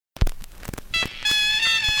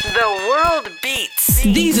The world beats.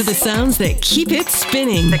 These are the sounds that keep it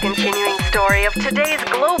spinning. The continuing story of today's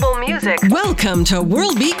global music. Welcome to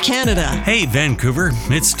World Beat Canada. Hey, Vancouver,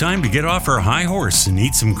 it's time to get off our high horse and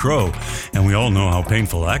eat some crow. And we all know how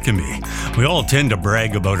painful that can be. We all tend to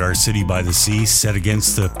brag about our city by the sea, set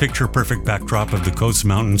against the picture-perfect backdrop of the Coast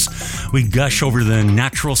Mountains. We gush over the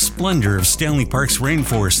natural splendor of Stanley Park's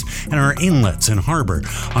rainforest and our inlets and harbor.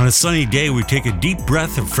 On a sunny day, we take a deep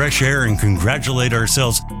breath of fresh air and congratulate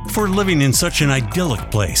ourselves for living in such an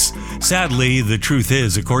idyllic place. Sadly, the truth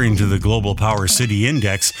is, according to the Global Power City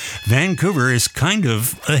Index, Vancouver is kind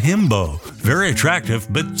of a himbo. Very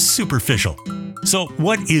attractive, but superficial. So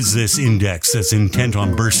what is this index that's intent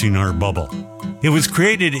on bursting our bubble? It was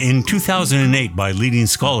created in 2008 by leading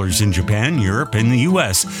scholars in Japan, Europe, and the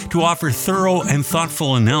US to offer thorough and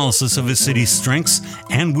thoughtful analysis of a city's strengths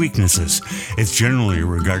and weaknesses. It's generally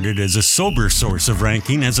regarded as a sober source of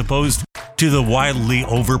ranking as opposed to the wildly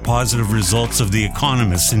over-positive results of the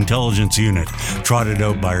Economist's intelligence unit, trotted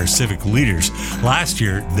out by our civic leaders. Last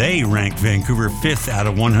year, they ranked Vancouver 5th out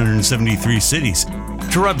of 173 cities.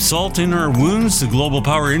 To rub salt in our wounds, the Global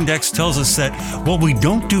Power Index tells us that what we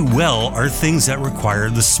don't do well are things that require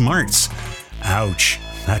the smarts. Ouch,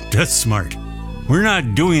 that does smart. We're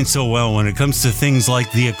not doing so well when it comes to things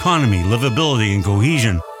like the economy, livability, and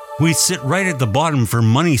cohesion. We sit right at the bottom for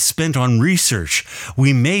money spent on research.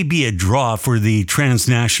 We may be a draw for the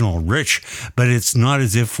transnational rich, but it's not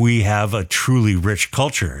as if we have a truly rich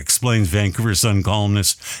culture, explains Vancouver Sun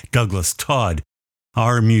columnist Douglas Todd.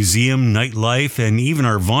 Our museum, nightlife, and even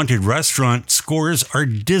our vaunted restaurant scores are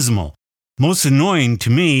dismal. Most annoying to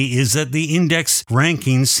me is that the index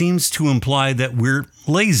ranking seems to imply that we're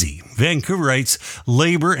lazy. Vancouverites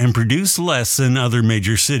labor and produce less than other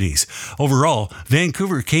major cities. Overall,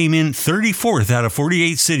 Vancouver came in 34th out of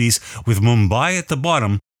 48 cities, with Mumbai at the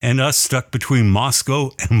bottom and us stuck between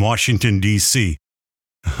Moscow and Washington, D.C.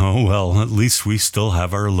 Oh well, at least we still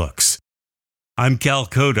have our looks. I'm Cal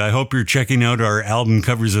Cote. I hope you're checking out our album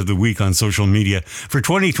covers of the week on social media. For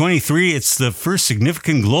 2023, it's the first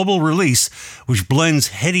significant global release, which blends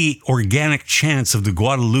heady organic chants of the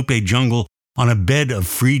Guadalupe jungle on a bed of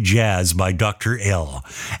free jazz by Dr. L.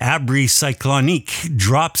 Abri Cyclonique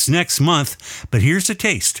drops next month, but here's a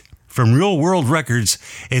taste. From Real World Records,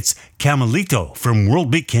 it's Camelito from World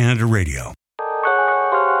Beat Canada Radio.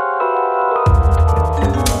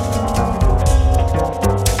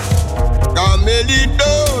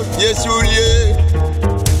 Camelito, Yesulie.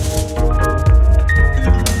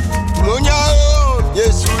 Munyao,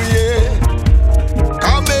 Yesulie.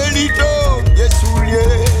 Camelito,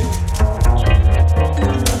 Yesulie.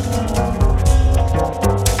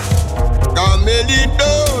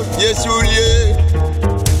 Camelito, Yesulie.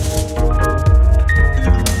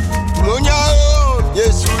 Munyao,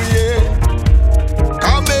 Yesulie.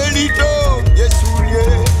 Camelito,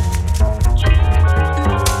 Yesulie.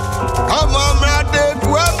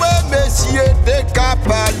 Monsieur de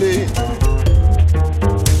Capale,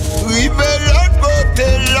 Rivelot Bote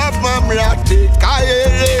la Mamlate,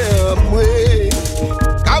 Kaele Amwe,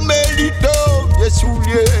 Camelito,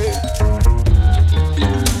 Yesulie.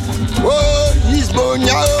 Oh,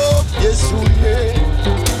 Isbonyao, Yesulie.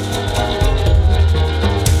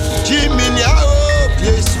 Jiminyao,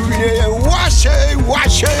 Yesulie.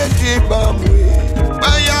 Washe, Dibamwe.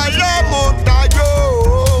 Mayala Montayo,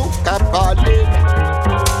 Capale.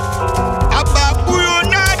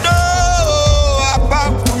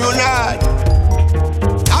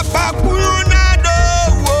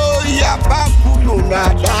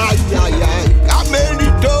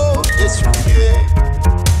 Camelito, Yesulie.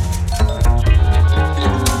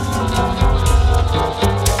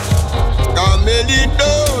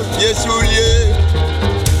 Camelito, Yesulie.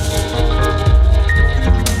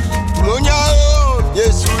 Munyao,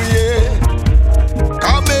 Yesulie.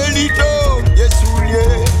 Camelito, Yesulie.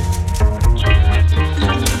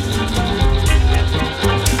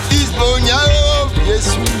 Isbonyao,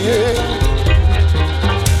 Yesulie.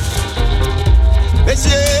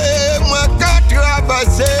 Monsieur, moi qu'a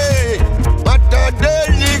traversé, m'attendez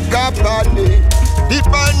les capanes.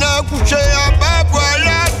 Dipana couché à bas,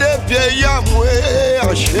 voilà des vieilles à moi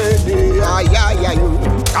enchaînées. Aïe aïe aïe,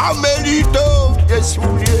 Camelito,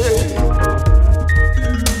 Yesulie.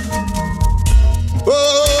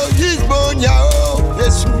 Oh, Isbonyao,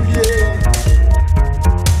 Yesulie.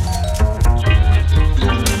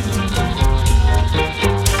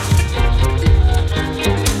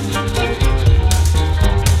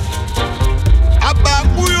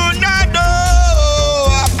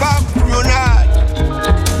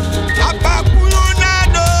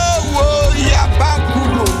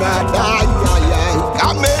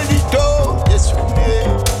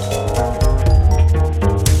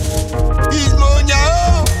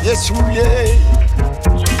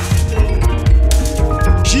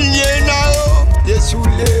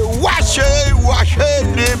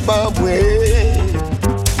 mwe.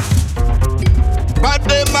 Pas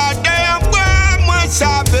de madame, moi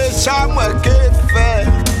savais ça, moi que fait.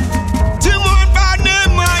 Si mon pas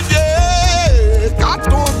demander, qu'à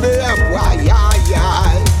tomber à bois, ya ya,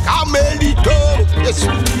 Carmelito,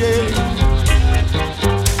 essuyé.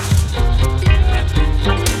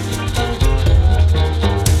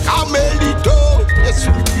 Carmelito,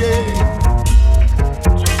 essuyé.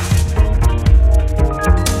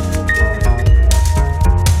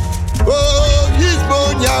 Oh,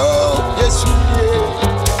 Lisbonia, oh, essuyé.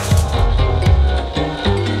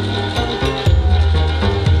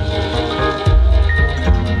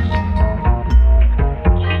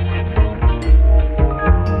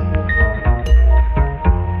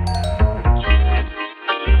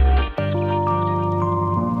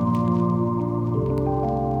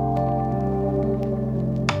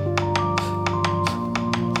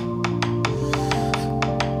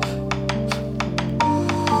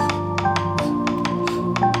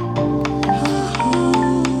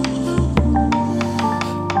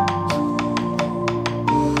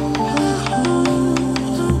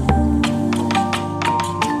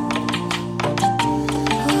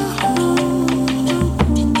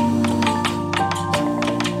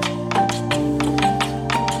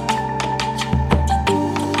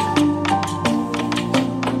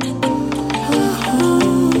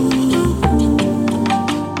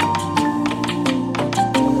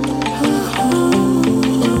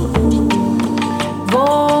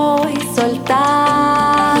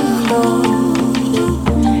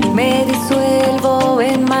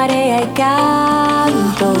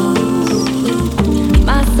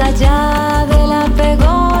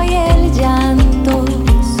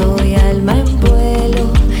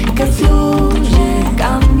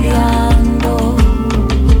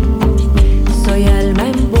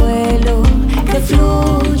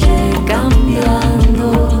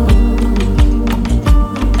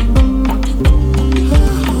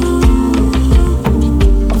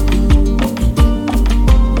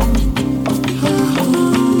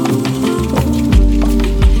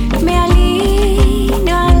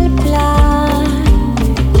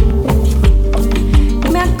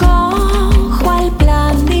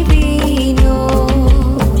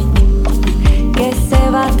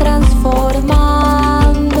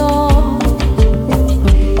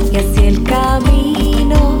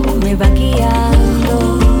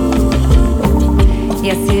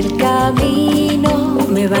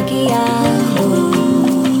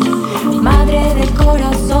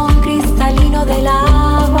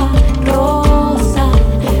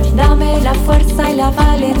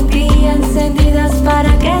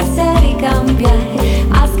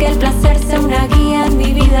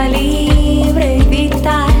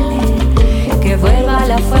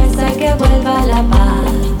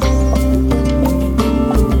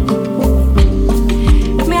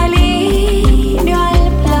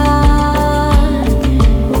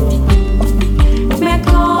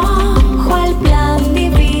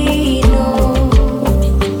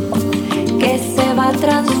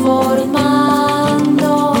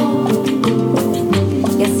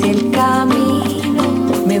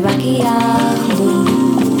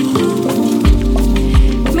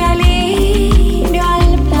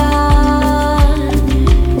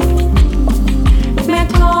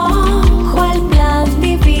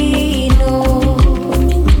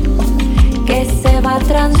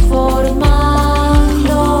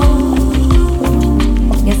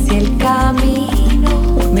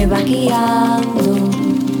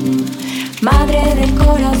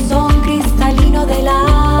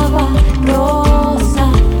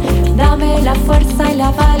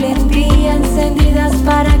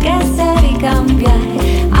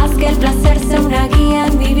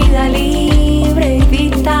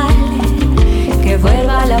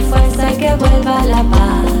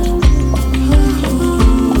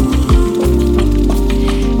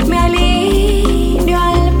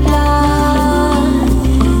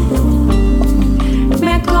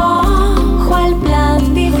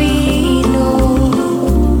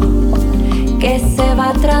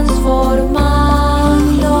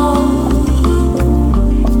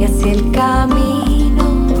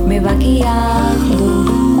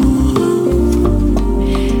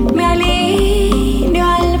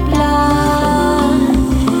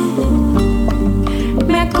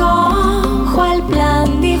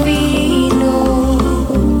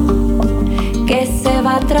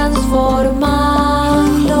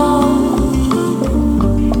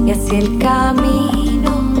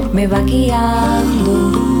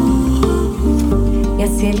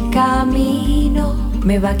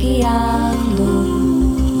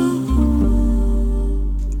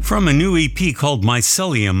 from a new EP called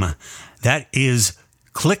Mycelium. That is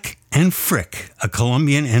Click and Frick, a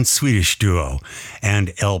Colombian and Swedish duo,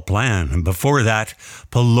 and El Plan. Before that,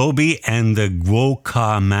 Palobi and the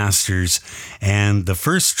Guoka Masters, and the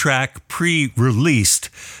first track pre-released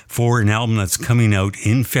for an album that's coming out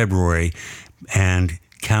in February, and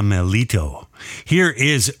Camelito. Here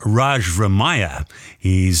is Raj Ramaya.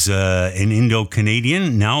 He's an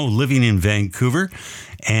Indo-Canadian, now living in Vancouver,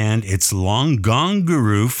 and it's Long Gone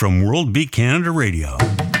Guru from World Beat Canada Radio.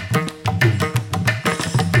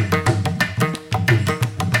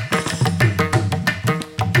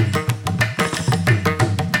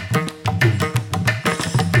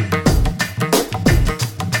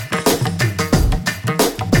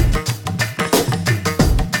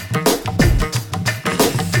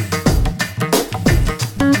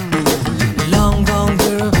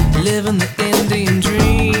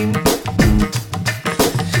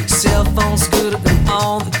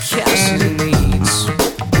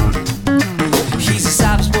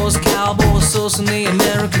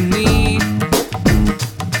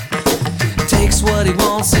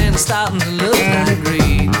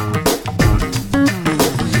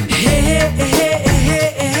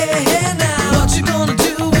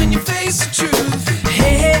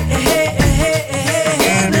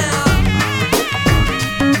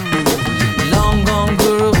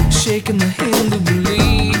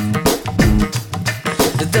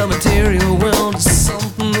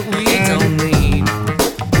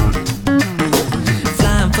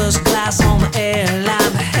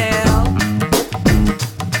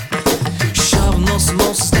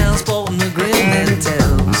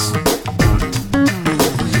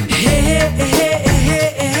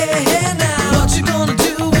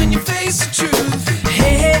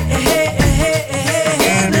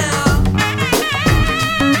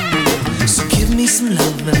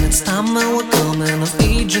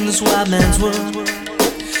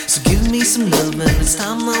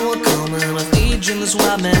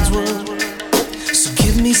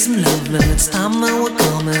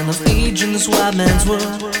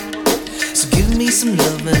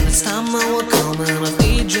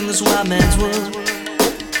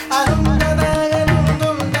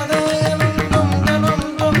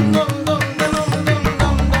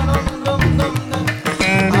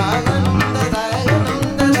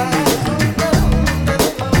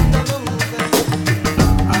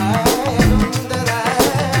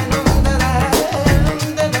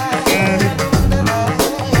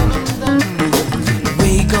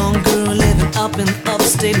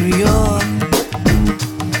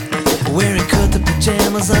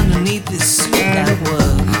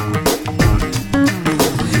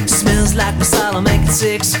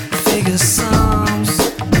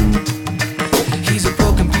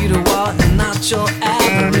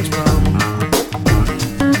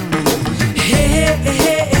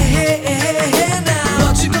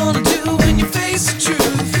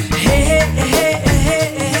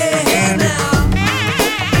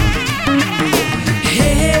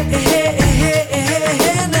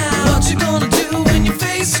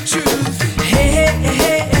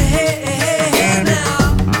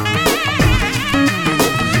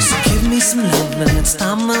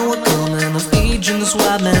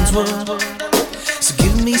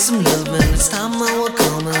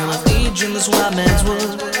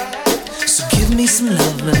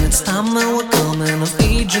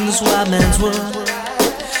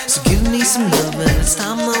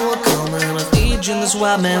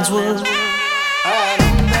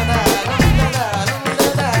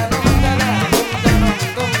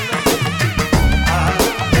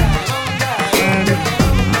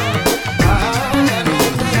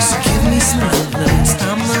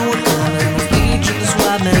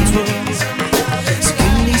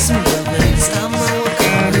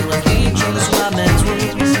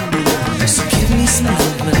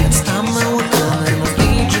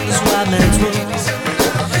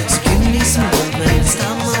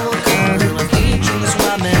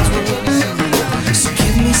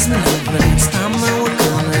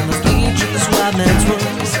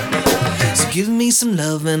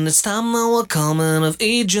 It's time I will coming of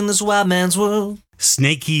age in this white man's world.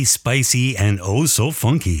 Snaky, spicy, and oh so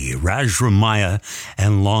funky, Raj Ramaya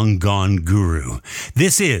and Long Gone Guru.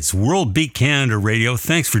 This is World Beat Canada Radio.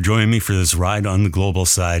 Thanks for joining me for this ride on the global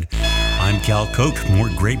side. I'm Cal Cote. More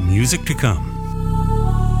great music to come.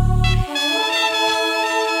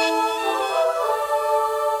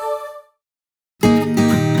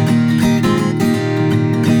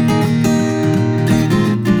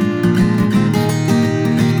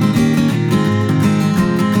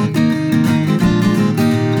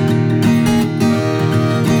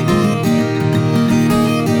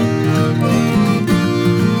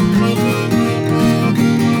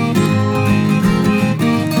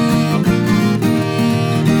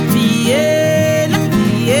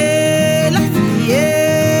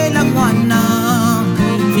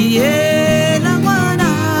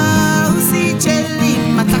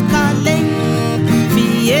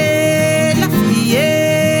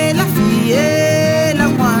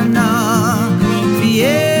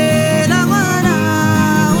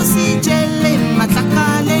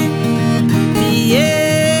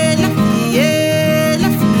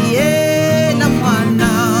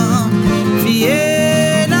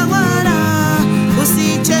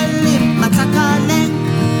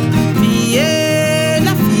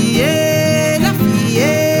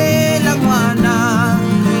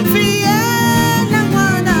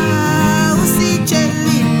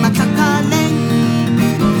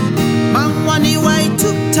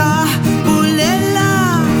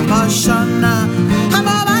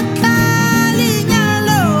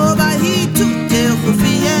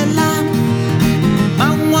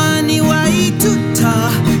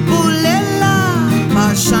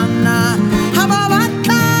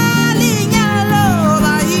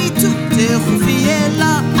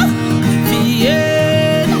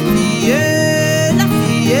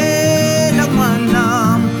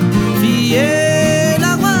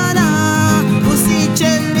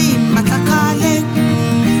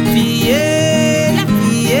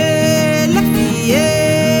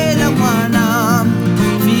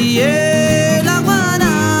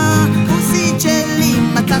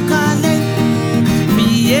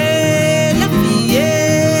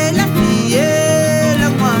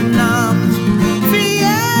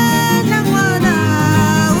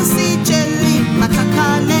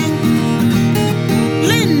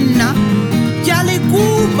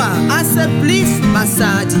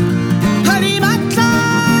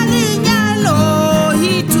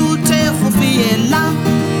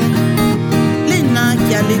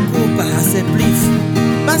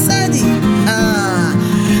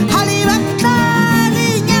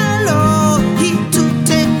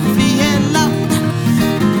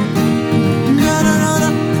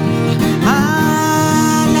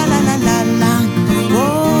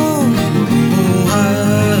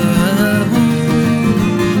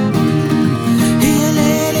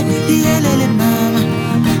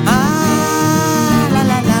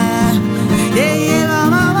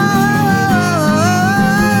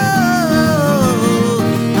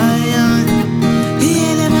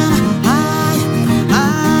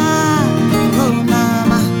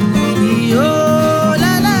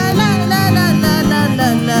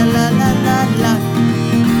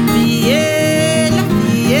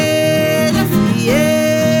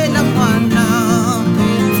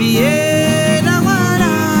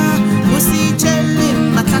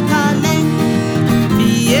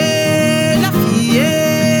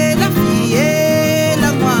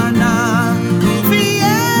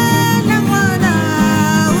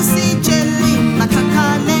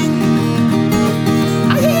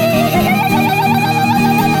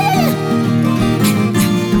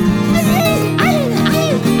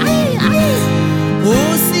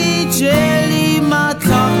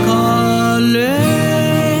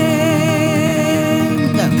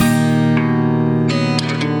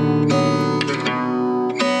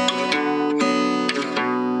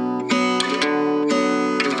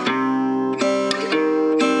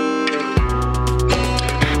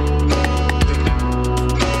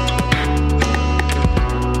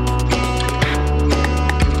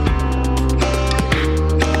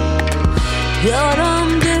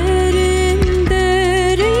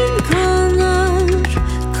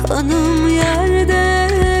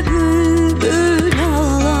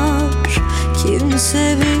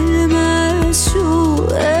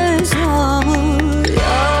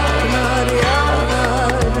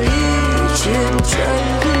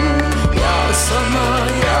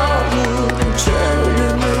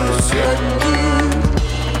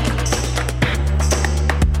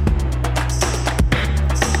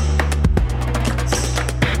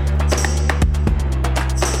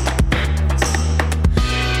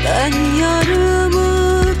 Ben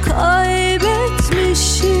yarımı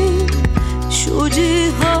kaybetmişim, şu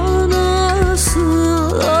cihana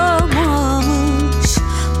sığamamış.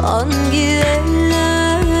 Hangi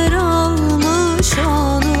eller almış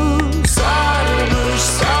onu, sarmış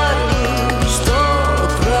sarmış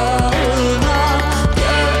toprağına,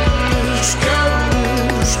 gömmüş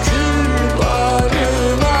gömmüş kül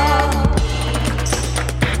barına.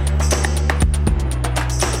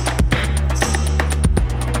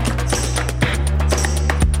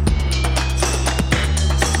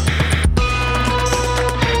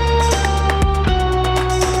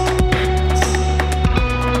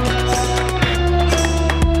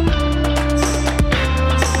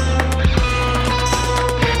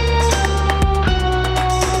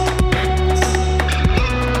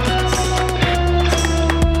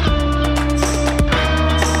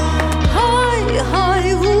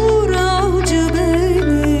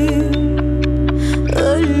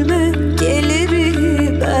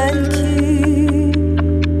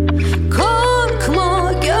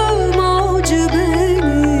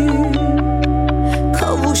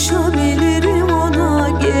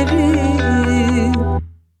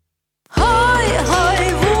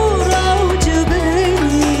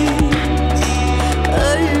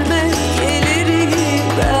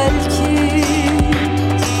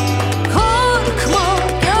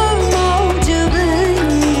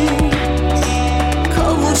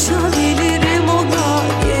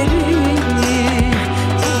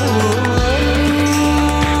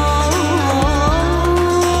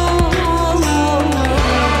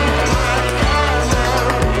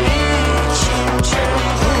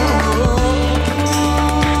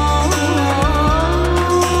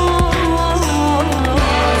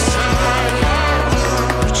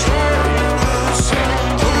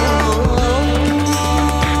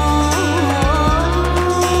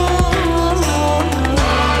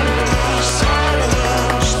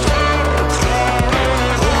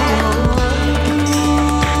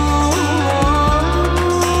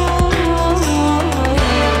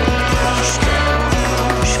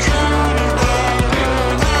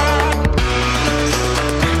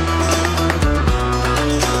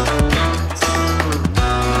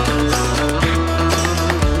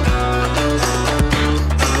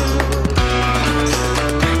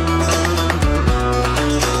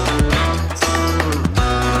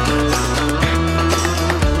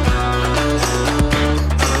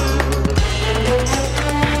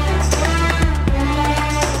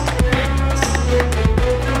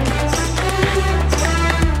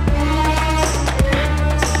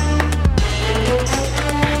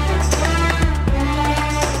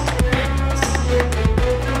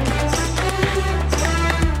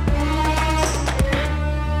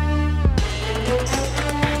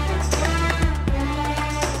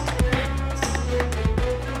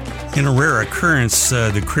 In a rare occurrence,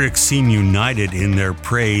 the critics seem united in their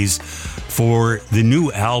praise for the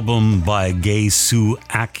new album by Gaysu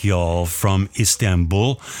Akyol from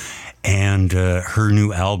Istanbul. And her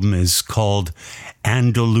new album is called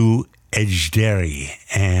Anadolu Ejderi.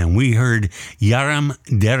 And we heard Yaram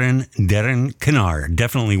Derin Derin Kınar,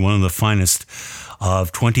 definitely one of the finest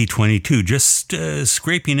of 2022, just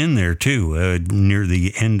scraping in there too, near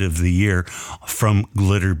the end of the year, from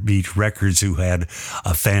Glitter Beat Records, who had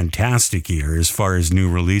a fantastic year as far as new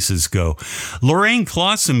releases go. Lorraine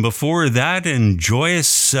Clausen before that, and joyous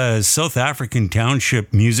South African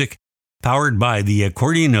township music, powered by the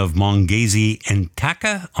accordion of Mongezi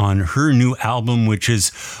Ntaka on her new album, which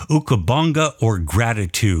is Ukabonga or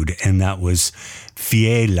Gratitude, and that was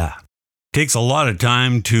Fiela. Takes a lot of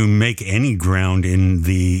time to make any ground in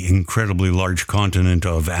the incredibly large continent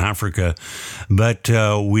of Africa, but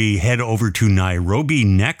we head over to Nairobi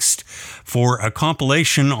next for a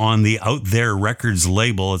compilation on the Out There Records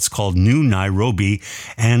label. It's called New Nairobi,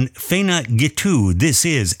 and Fena Gitu. This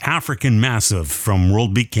is African Massive from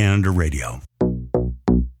World Beat Canada Radio.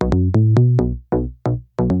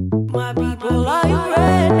 My people, are you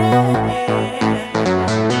ready?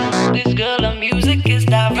 This girl of music is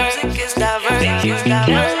diverse.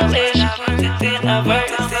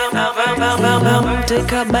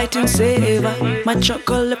 Take a bite and savor my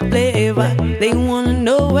chocolate flavor. They wanna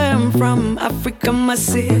know where I'm from, Africa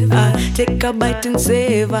massive. Take a bite and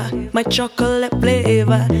savor my chocolate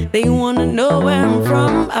flavor. They wanna know where I'm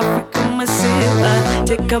from, Africa massive.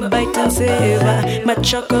 Take a bite and savor my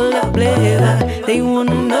chocolate flavor. They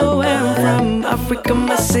wanna know where I'm from, Africa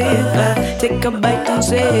massive. Take a bite and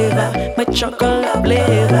savor my chocolate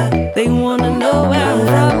flavor. They wanna know where I'm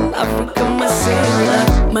from, Africa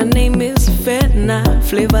massive. My name is Fena,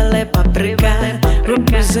 flavor like paprika.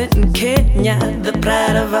 Representing Kenya, the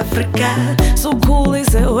pride of Africa. So cool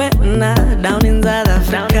is it wet down in South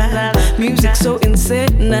Africa. Music so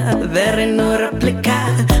insane, there ain't no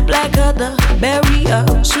replica. Blacker the barrier,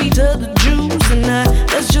 sweeter the juice, and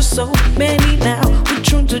there's just so many now.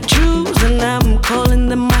 Which one to choose? And I'm calling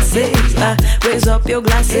them masses. Raise up your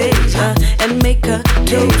glasses and make a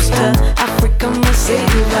toast. Africa, my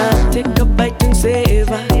savior. Take a bite and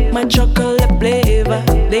savor my chocolate flavor.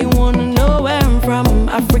 They wanna know where I'm from.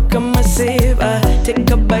 Africa, my savior. Take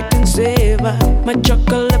a bite and savor my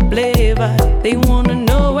chocolate flavor. They wanna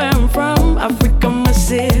know where I'm from. Africa, my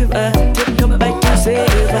savior. Take a bite and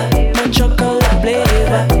savor my chocolate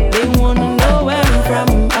flavor. They wanna know where I'm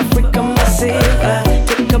from. Africa, my savior.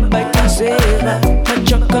 Take a bite and savor my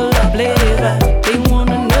chocolate flavor. They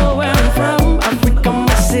wanna know where I'm from. Africa,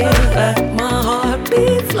 my savior. My heart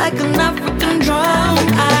beats like an African drum.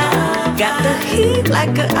 I got the heat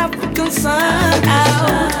like an African sun.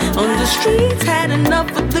 Out on the streets, had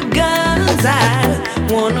enough of the guns. I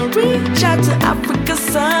wanna reach out to Africa's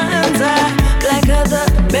sons. Blacker the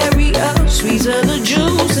barrier, sweeter the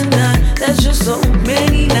juice, and there's just so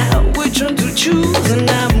many now. Which one to choose? And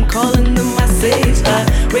I'm calling them my saves.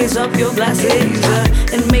 Raise up your glasses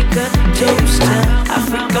and make a toast.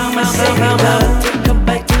 Africa, my savior. Take a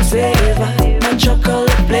bite and savor my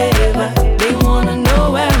chocolate flavor. They wanna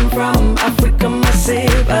know where I'm from. Africa, my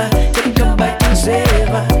savior. Take a bite and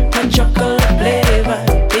savor my chocolate flavor.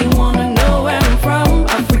 They wanna know where I'm from.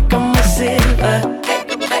 Africa, my savior.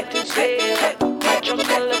 Take a bite and savor my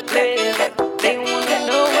chocolate flavor. They wanna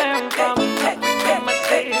know where I'm from. Africa, my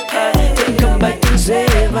savior. Take a bite and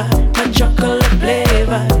savor my chocolate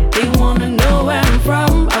flavor. They wanna know where I'm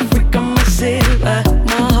from. Africa, my savior.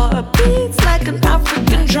 My heart beats like an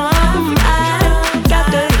African drum. I got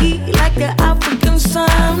the heat like the African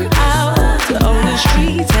sun. Out on the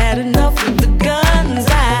streets, had enough of the guns.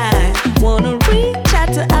 I wanna reach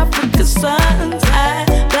out to Africa's sons. I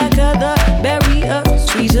blacker the barrier,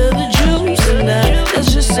 sweeter the juice, and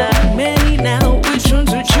there's just so many now. Which one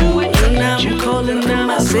to choose? And I'm calling them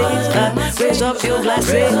my savior. Raise up your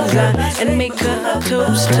glasses and make a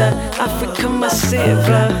toast. Africa, my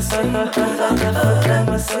savior.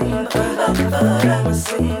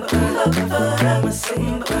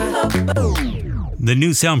 The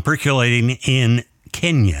new sound percolating in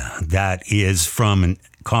Kenya, that is from a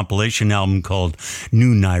compilation album called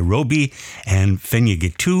New Nairobi and Fenya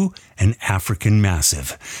Gitu, an African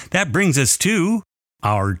Massive. That brings us to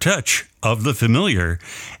our touch of the familiar,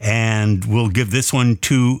 and we'll give this one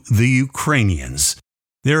to the Ukrainians.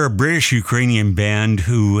 They're a British-Ukrainian band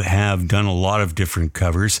who have done a lot of different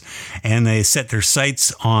covers, and they set their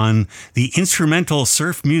sights on the instrumental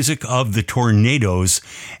surf music of the Tornadoes,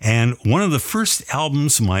 and one of the first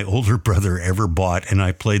albums my older brother ever bought, and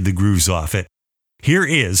I played the grooves off it. Here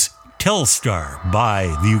is Telstar by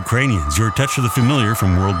the Ukrainians, your touch of the familiar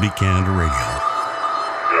from World Beat Canada Radio.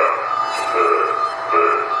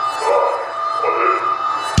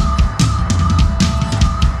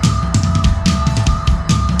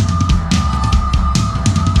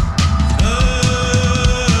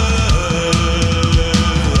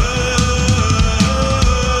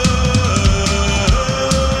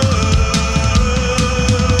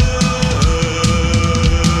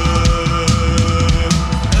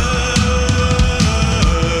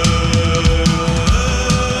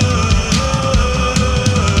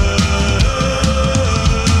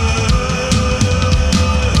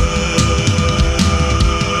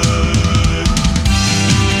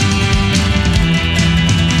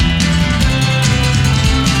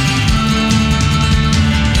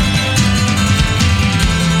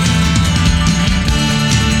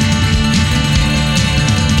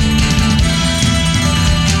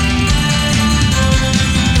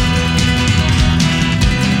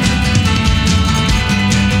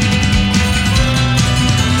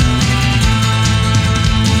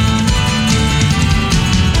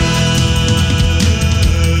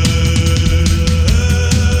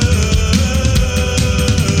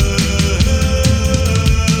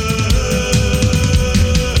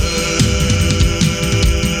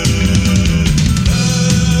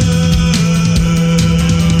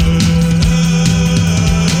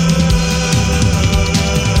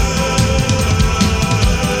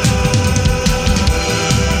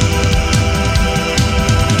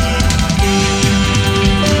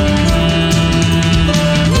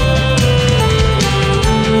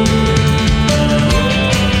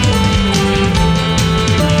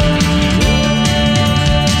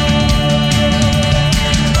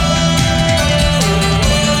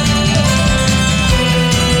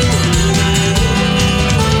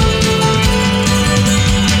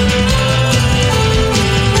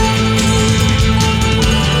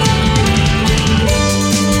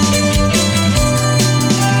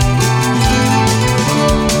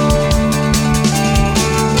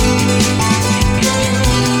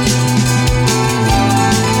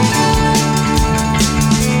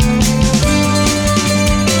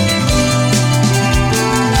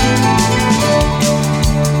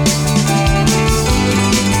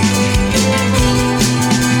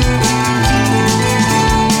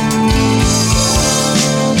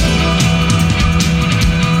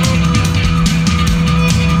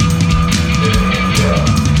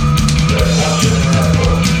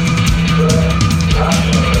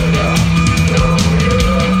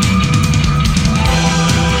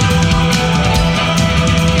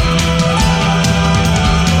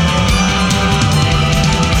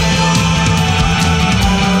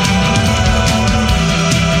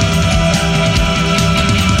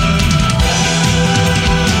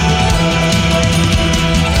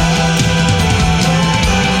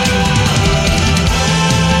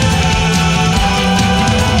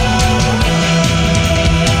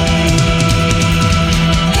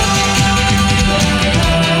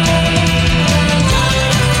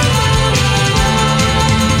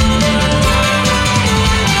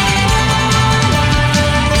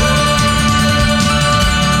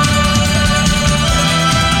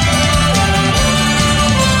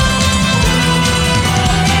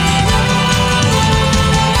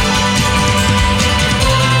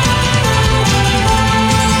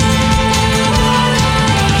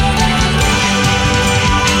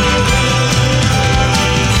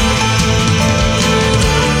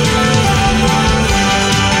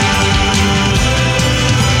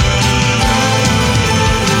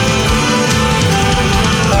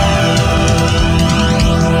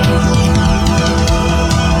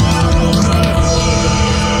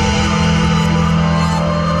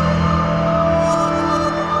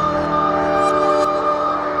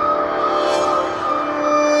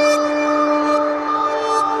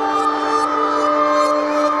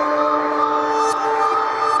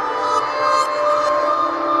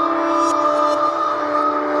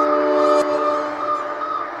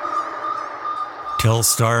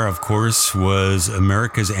 Telstar, of course, was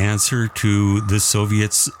America's answer to the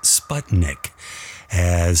Soviets' Sputnik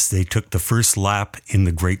as they took the first lap in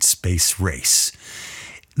the Great Space Race.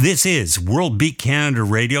 This is World Beat Canada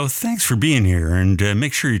Radio. Thanks for being here, and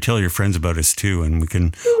make sure you tell your friends about us too, and we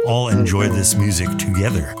can all enjoy this music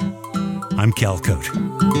together. I'm Cal Cote.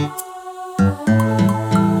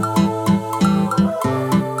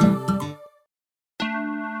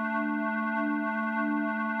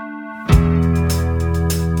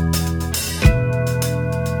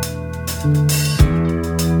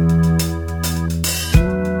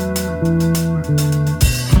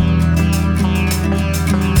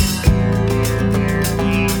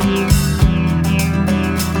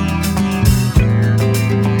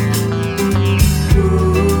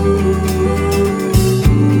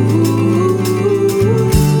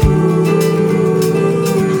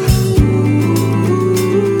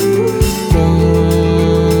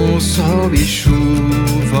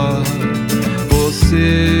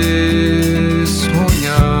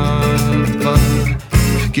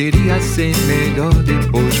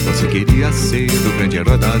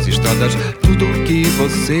 Das estradas, tudo que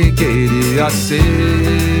você queria ser.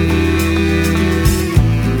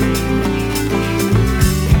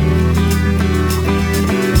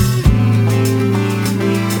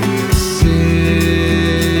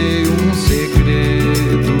 Sei um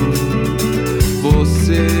segredo,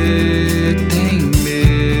 você tem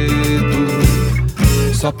medo.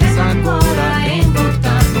 Só pensa agora em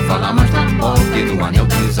voltar, não fala mais da morte e do anel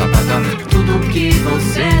desapagar. Tudo que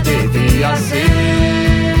você devia ser.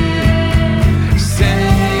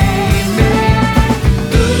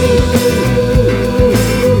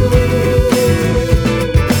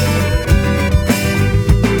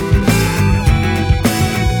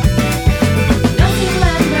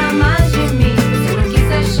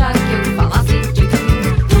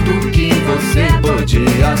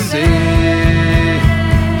 Podia ser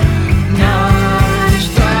na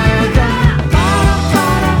estrada.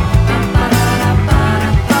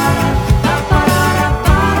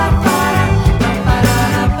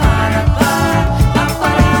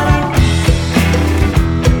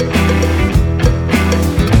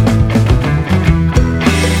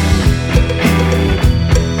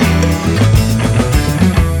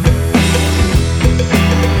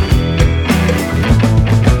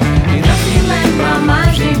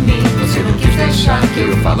 Que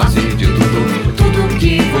eu falasse de tudo, tudo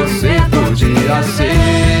que você podia ser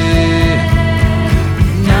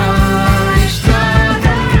na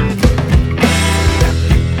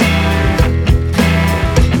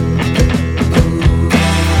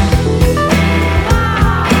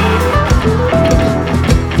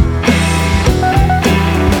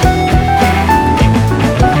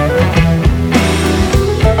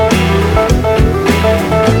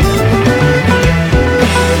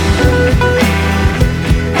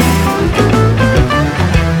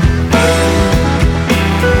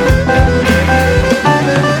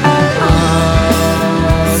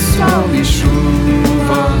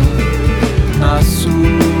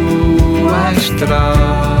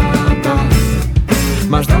estrada.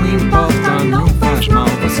 Mas não importa, não faz mal.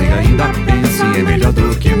 Você ainda pensa e é melhor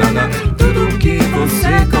do que nada. Tudo que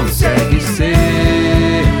você consegue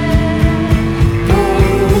ser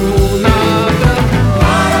por nada.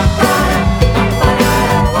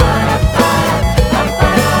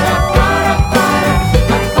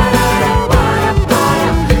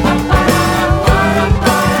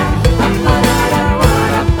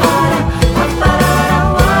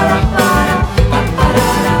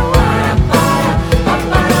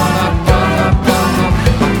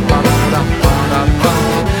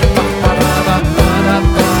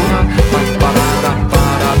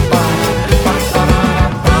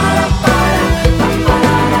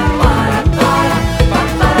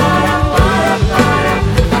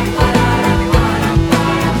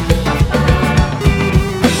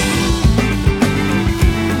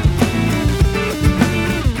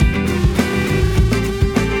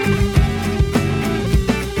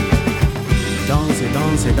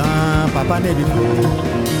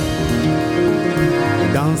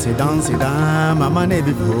 Danse, dan, mama ne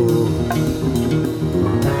bifo.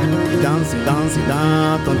 Danse,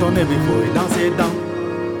 dan, tonton ne bifo. Danse, dan.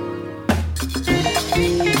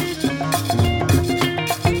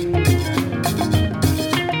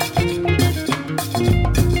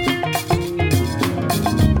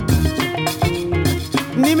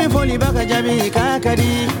 Ni me foli baka jabe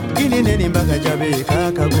kakari, ini ne ni baka jabe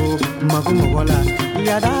kakago, makumo wala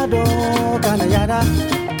yada do kana yada.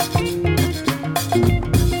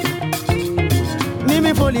 Ni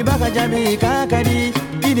me foli baka jabe kakari.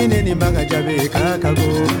 idine ni baga jabe kakago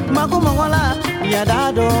mako mongola yada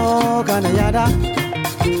do kana yada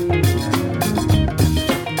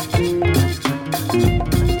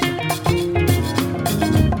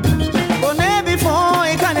one before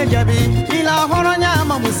I kana jabi ila horonya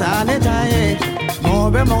mamusa ne taye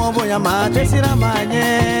mobe mobo ya mate sira manye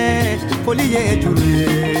poliye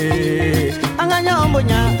jure anganya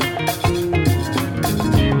ombonya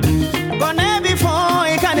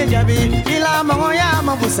jabi ila mo ya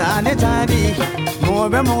mabusa ne tadi mo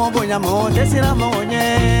be mo bonya mo desira mo nye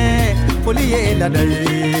poliye la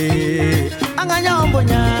dai anganya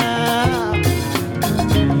bonya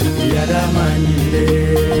yada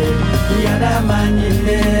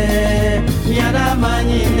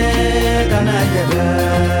manyile kana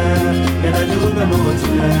yada jube mo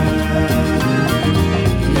tina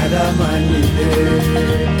yada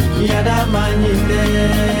manyile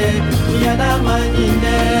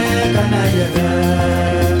kana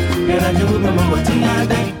yada jube mo tina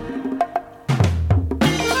dai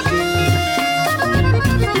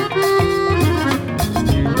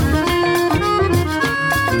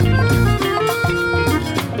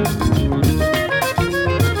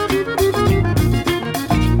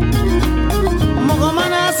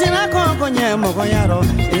mogo yaro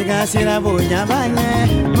iga sira bunya banye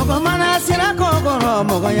mogo mana sira kokoro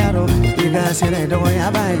mogo yaro iga sira dogo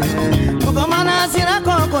ya banye mogo mana sira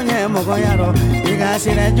kokonye mogo yaro iga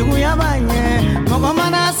sira jugu ya banye mogo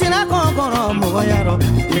mana sira kokoro mogo yaro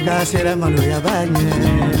iga sira malu ya banye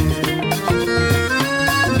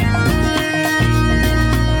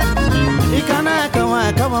ikana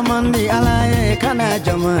kawa mandi alaye kana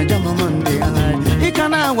jama mandi alaye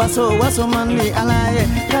ikana waso mandi alaye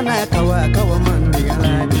kana kawa mandi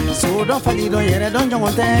alaye so don fali don yere don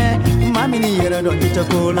jongote mami ni yere don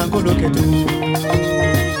itako la kodo ketu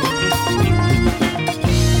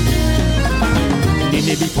ni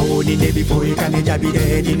ne before ikane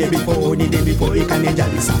jabide ni ne before ikane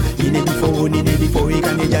jabisa ni ne before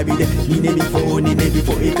ikane jabide ni ne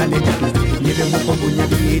before ikane jabisa ni be moko bunya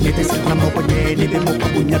bi ni te sikra moko ne ni be moko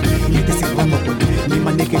bunya bi ni te sikra moko ni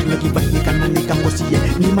maneke bloki ba ni kana ne ka bosi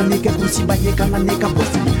ni maneke kusi ba ye kana ne ka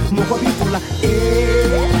bosi moko bi fula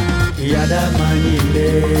yada manyinde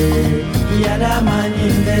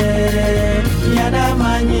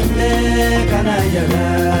kana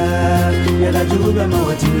yada jube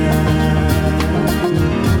mawatina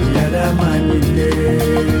yada manyinde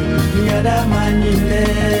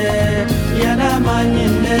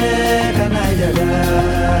kana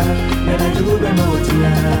yada jube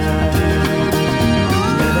mawatina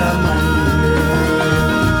yada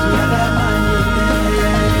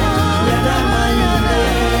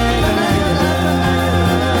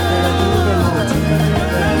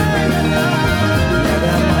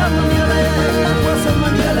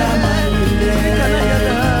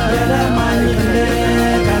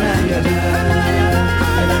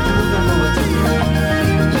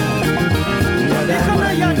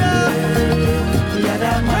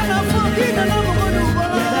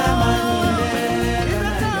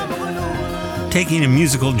Taking a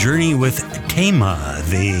musical journey with Tema,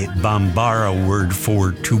 the Bambara word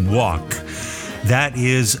for to walk. That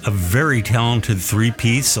is a very talented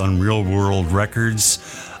three-piece on Real World Records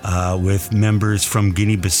with members from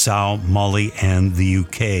Guinea-Bissau, Mali, and the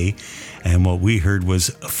UK. And what we heard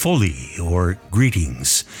was Folie, or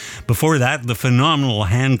Greetings. Before that, the phenomenal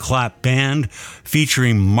Hand Clap Band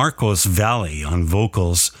featuring Marcos Valle on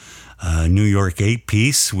vocals. New York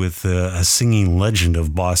 8-piece with a singing legend of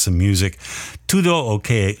bossa music, Tudo o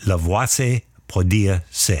que la voce podia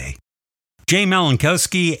ser. Jay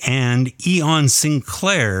Malinkowski and Eon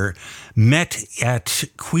Sinclair met at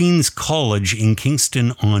Queen's College in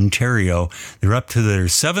Kingston, Ontario. They're up to their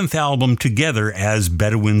 7th album together as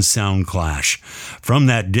Bedouin Sound Clash. From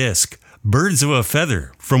that disc, Birds of a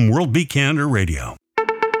Feather from World Beat Canada Radio.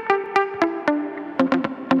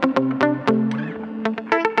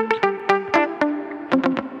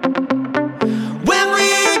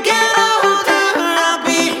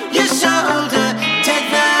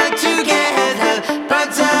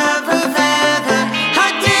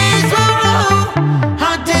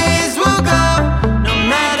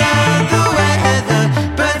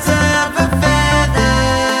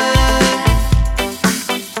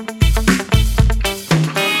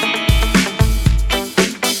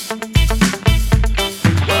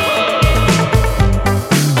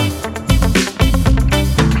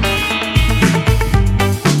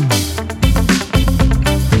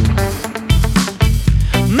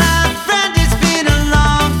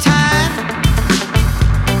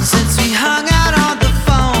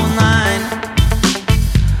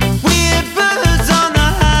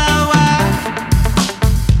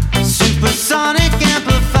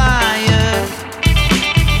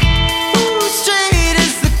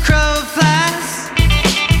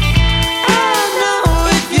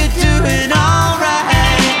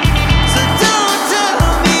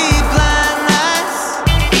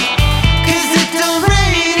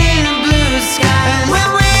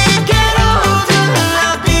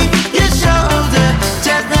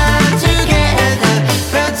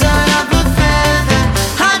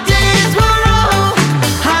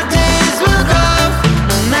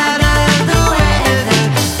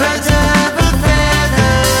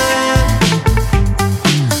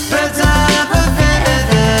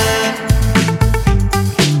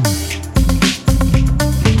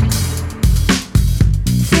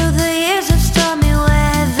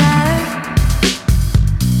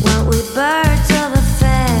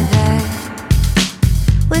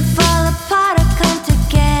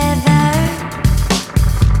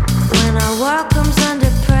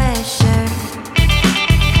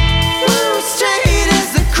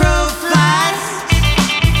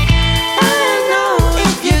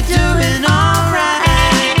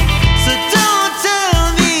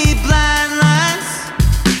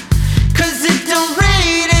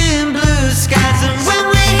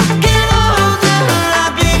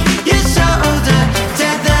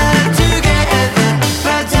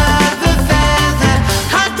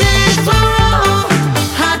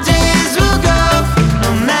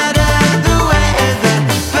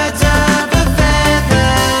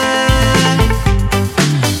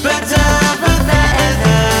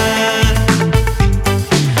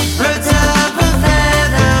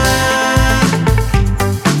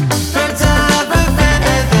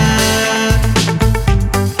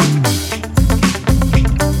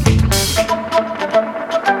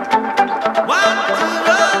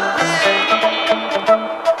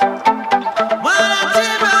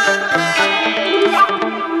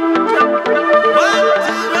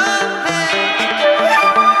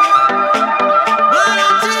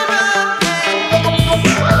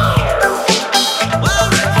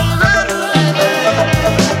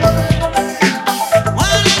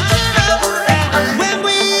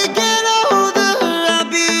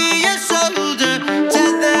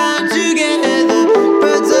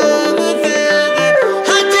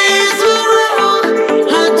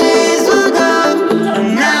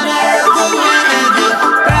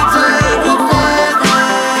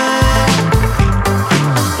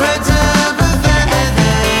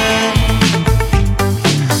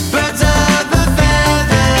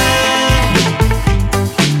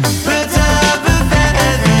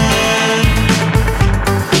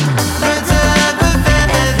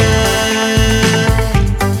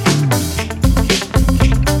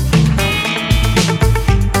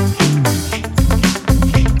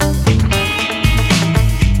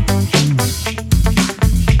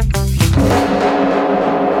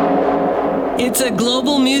 It's a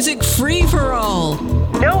global music free-for-all.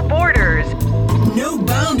 No borders. No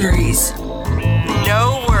boundaries.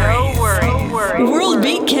 No worries. No worries. World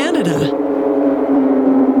Beat Canada.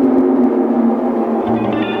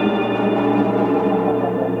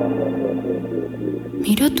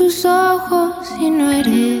 Miro tus ojos y no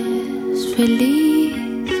eres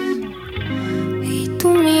feliz, y tu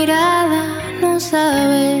mirada no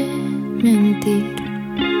sabe mentir.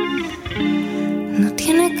 No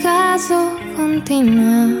tiene caso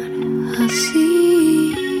continuar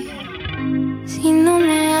así. Si no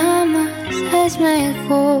me amas es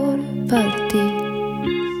mejor partir.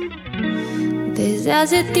 Desde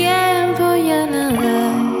hace tiempo ya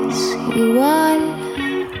nada es igual.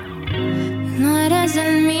 No eres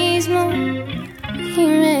el mismo y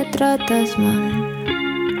me tratas mal.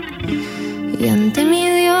 Y ante mi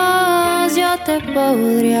Dios yo te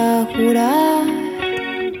podría jurar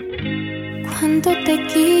cuánto te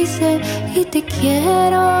quise y te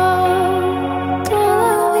quiero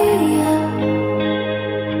todavía.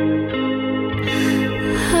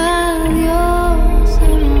 Adiós,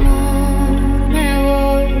 amor, me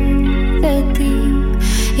voy de ti,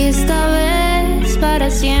 y esta vez para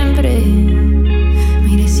siempre.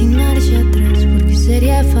 Miré sin marcha atrás porque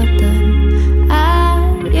sería fatal.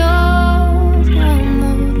 Adiós,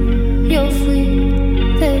 amor, yo fui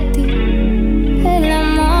de ti, el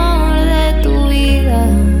amor de tu vida.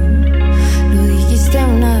 Lo dijiste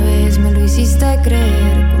una vez, me lo hiciste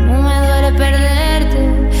creer. Cómo me duele perderte,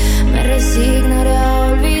 me resignaré a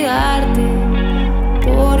olvidarte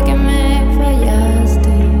porque me fallaste.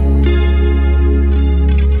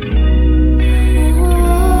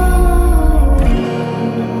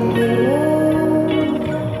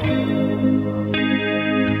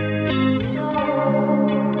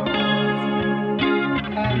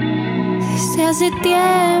 Desde hace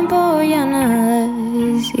tiempo ya nada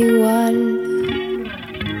es igual.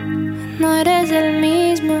 No eres el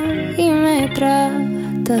mismo y me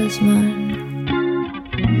tratas mal.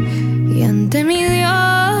 Y ante mi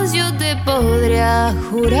Dios yo te podría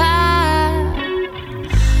jurar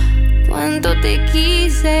cuánto te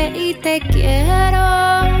quise y te quiero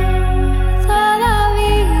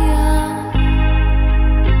todavía.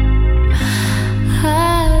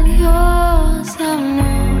 Adiós,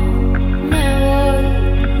 amor, me voy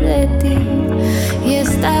de ti, y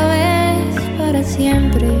esta vez para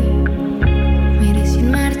siempre. Miré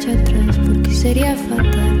sin marcha atrás porque sería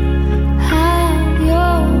fatal.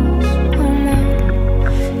 Adiós, amor,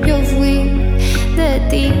 yo fui de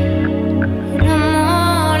ti, el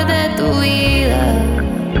amor de tu vida.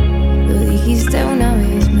 Lo dijiste una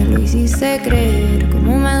vez, me lo hiciste creer.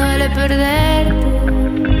 Cómo me duele perderte,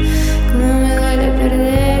 cómo me duele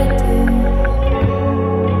perderte.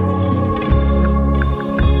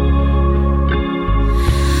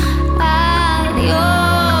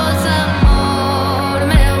 Adiós, amor,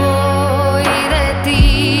 me voy de ti,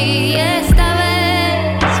 y esta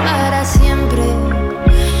vez para siempre.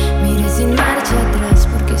 Miré sin marcha atrás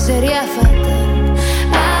porque sería fatal.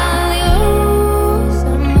 Adiós,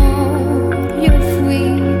 amor, yo fui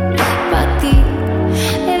para ti,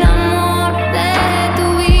 el amor de tu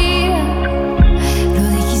vida. Lo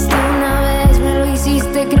dijiste una vez, me lo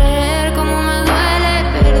hiciste creer. Cómo me duele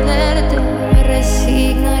perderte, me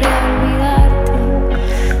resignaré a olvidarte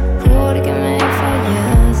porque me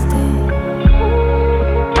fallaste,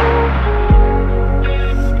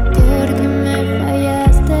 porque me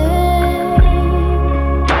fallaste,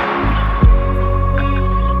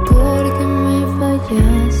 porque me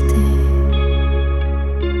fallaste.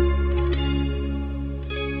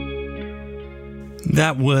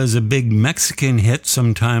 That was a big Mexican hit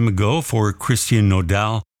some time ago for Christian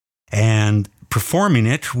Nodal, and performing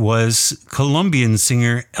it was Colombian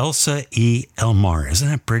singer Elsa E. Elmar. Isn't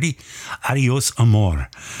that pretty? Adios, amor.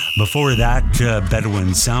 Before that,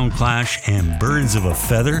 Bedouin Soundclash and Birds of a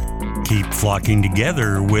Feather keep flocking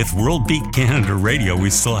together with World Beat Canada Radio. We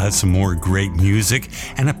still have some more great music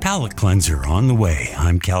and a palate cleanser on the way.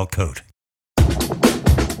 I'm Cal Cote.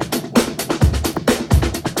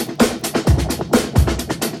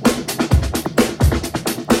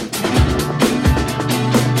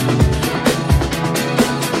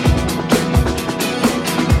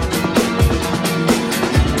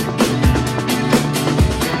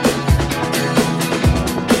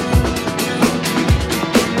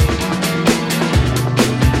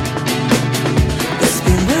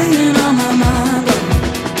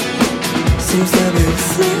 Seems to be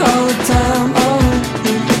free all the time.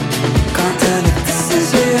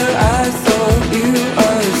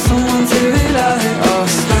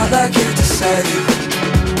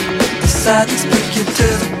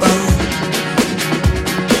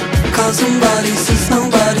 tell somebody since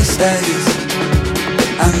nobody stays.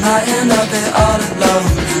 I might end up here all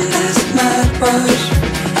alone in this mad rush.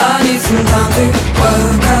 I need some time to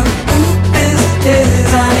work out who this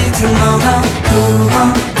is. I need to know now who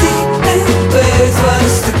I'm dealing with.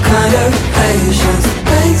 What's the kind of patience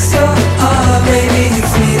breaks your heart? Maybe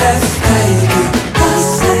it's me that's taking the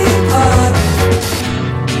same part.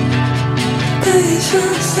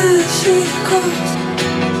 Patience says she goes.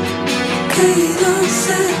 Cadence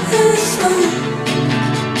set in stone.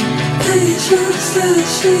 Patience says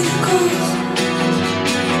she goes.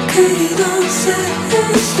 Cadence set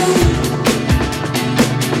in stone.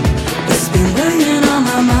 It's been weighing on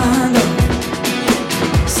my mind, oh.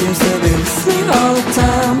 Seems to be with me all the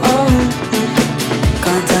time, oh.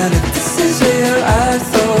 Can't tell if this is real. I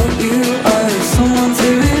thought you were someone to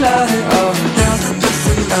rely on. Now that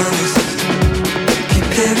nothing else, keep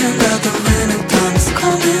hearing that the winter time's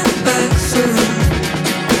coming back soon.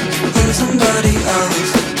 With somebody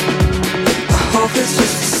else, I hope it's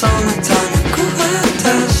just the summertime you could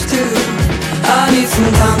attach to. I need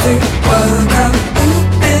some time to work out who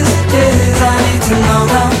this is. I need to know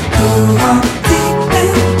now who I'm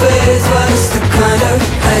dealing with. What's the kind of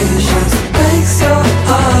patience breaks your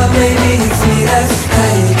heart? Maybe it's me that's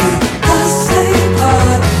taking the same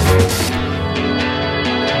part.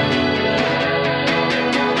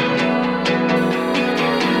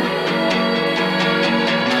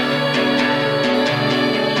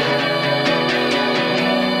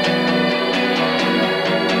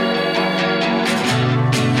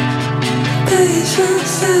 Patience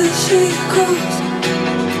says she goes.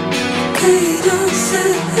 Cadence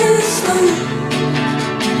set in stone.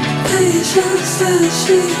 Patience says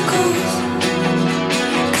she goes.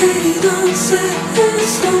 Cadence set in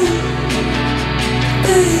stone.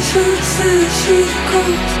 Patience says she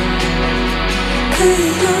goes.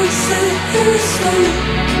 Cadence set in stone.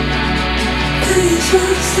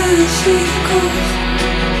 Patience says she goes.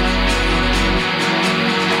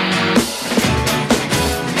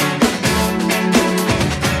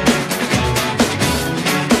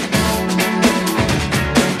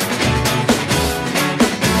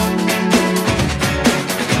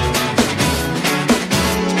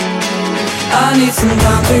 I need some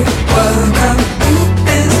time to work out who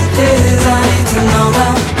this is. I need to know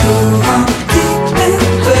now who I'm dealing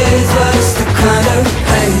with. What's the kind of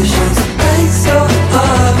patience breaks your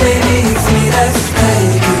heart? Maybe it's me that's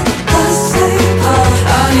taking the same part.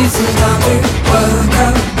 I need some time to work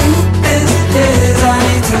out who this is. I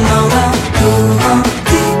need to know now who I'm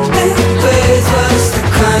dealing with. What's the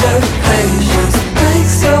kind of patience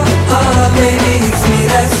breaks your heart? Maybe it's me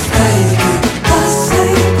that's taking the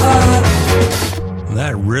same part.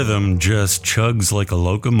 That rhythm just chugs like a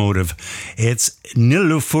locomotive. It's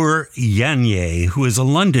Nilüfer Yanye, who is a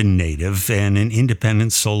London native and an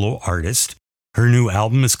independent solo artist. Her new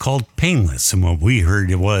album is called Painless, and what we heard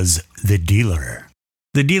was The Dealer.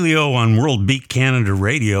 The dealio on World Beat Canada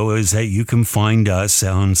Radio is that you can find us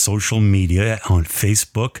on social media, on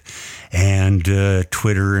Facebook and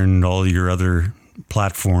Twitter and all your other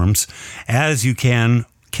platforms, as you can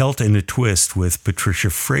Celt in a Twist with Patricia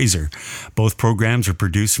Fraser. Both programs are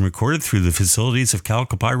produced and recorded through the facilities of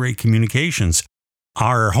Calcopyrate Communications.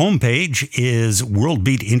 Our homepage is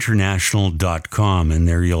worldbeatinternational.com, and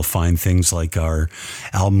there you'll find things like our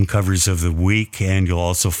album covers of the week, and you'll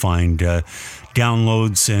also find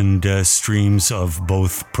downloads and streams of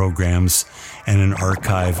both programs and an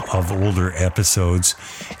archive of older episodes.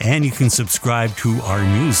 And you can subscribe to our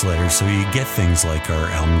newsletter so you get things like our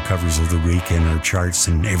album covers of the week and our charts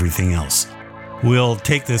and everything else. We'll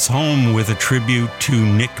take this home with a tribute to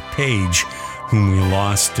Nick Page, whom we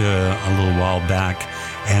lost a little while back,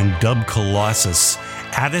 and Dub Colossus,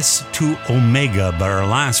 Addis to Omega. But our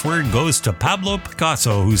last word goes to Pablo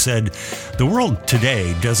Picasso, who said, "The world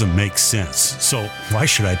today doesn't make sense, so why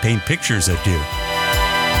should I paint pictures that do?"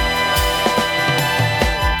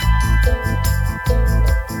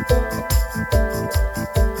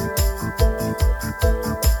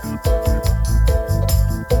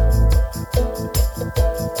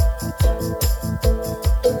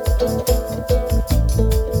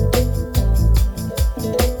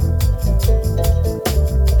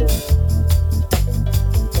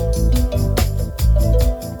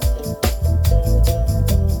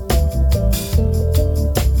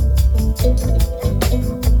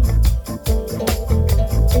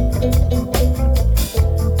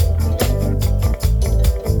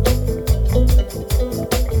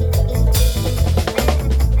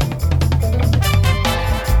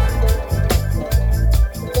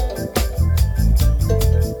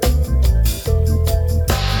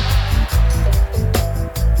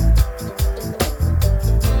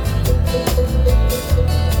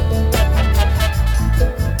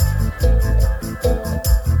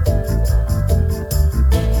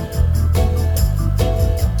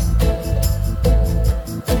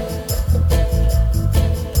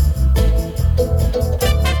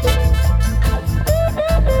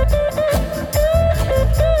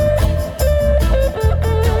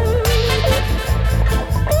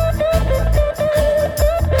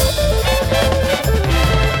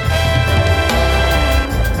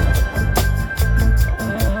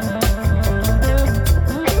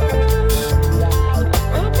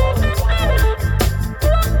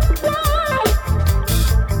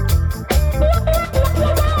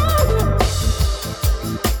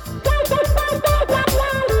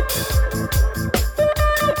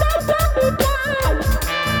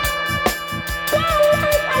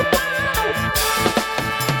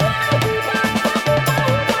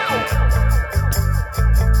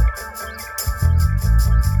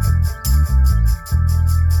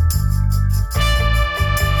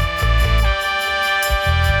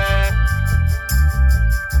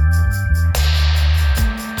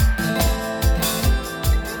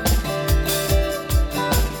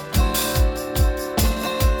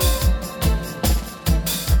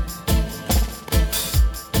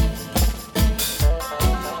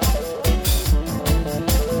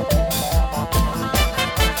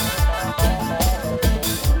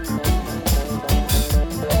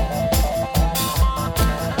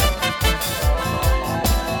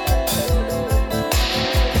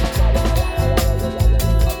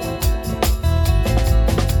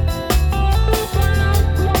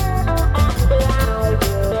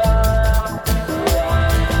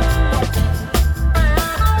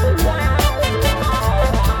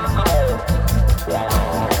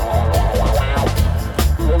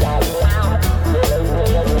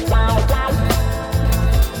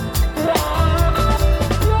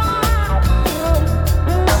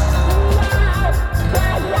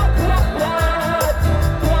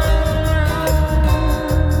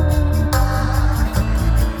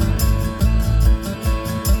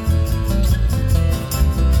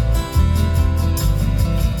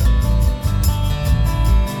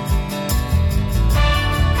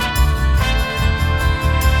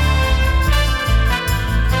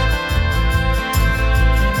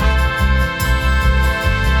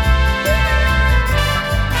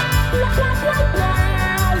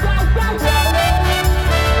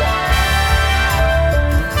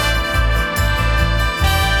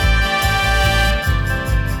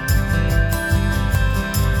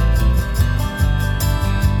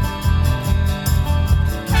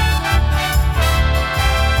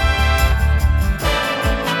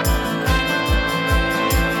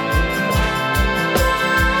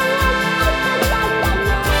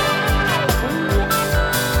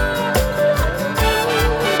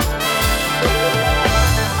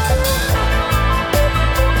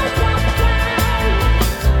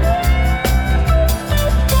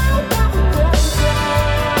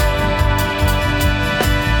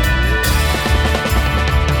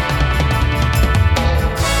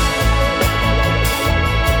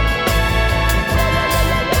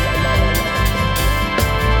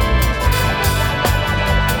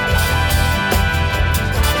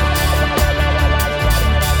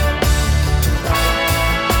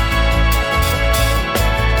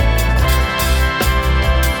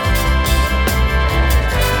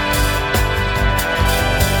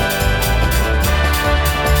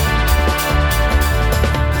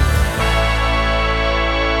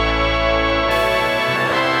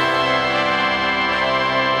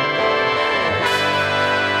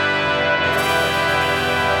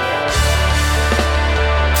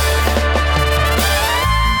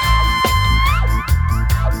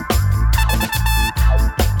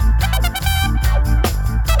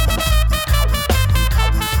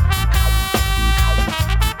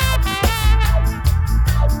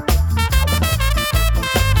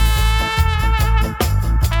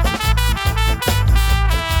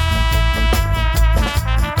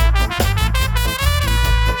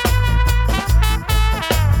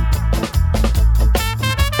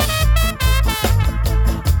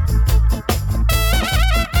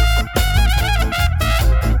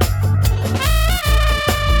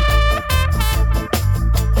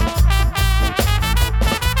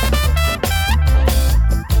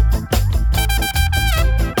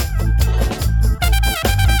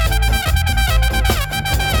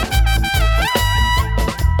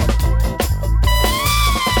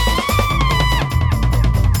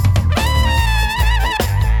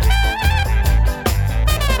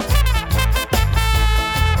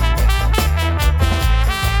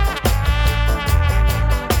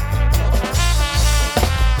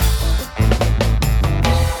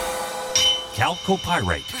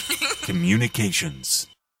 Copyright Communications.